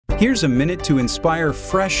Here's a minute to inspire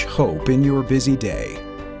fresh hope in your busy day.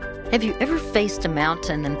 Have you ever faced a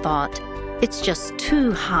mountain and thought, it's just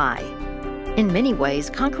too high? In many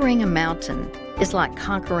ways, conquering a mountain is like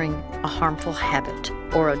conquering a harmful habit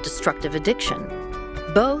or a destructive addiction.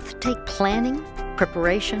 Both take planning,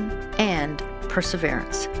 preparation, and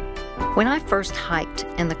perseverance. When I first hiked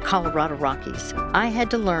in the Colorado Rockies, I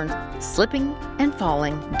had to learn slipping and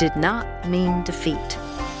falling did not mean defeat.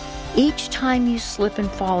 Each time you slip and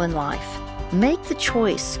fall in life, make the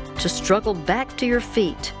choice to struggle back to your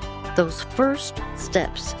feet. Those first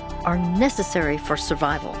steps are necessary for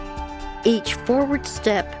survival. Each forward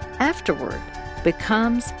step afterward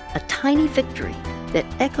becomes a tiny victory that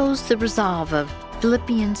echoes the resolve of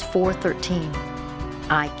Philippians 4:13.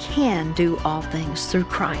 I can do all things through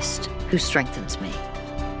Christ who strengthens me.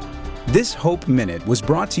 This Hope Minute was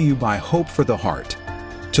brought to you by Hope for the Heart.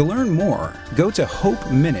 To learn more, go to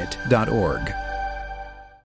hopeminute.org.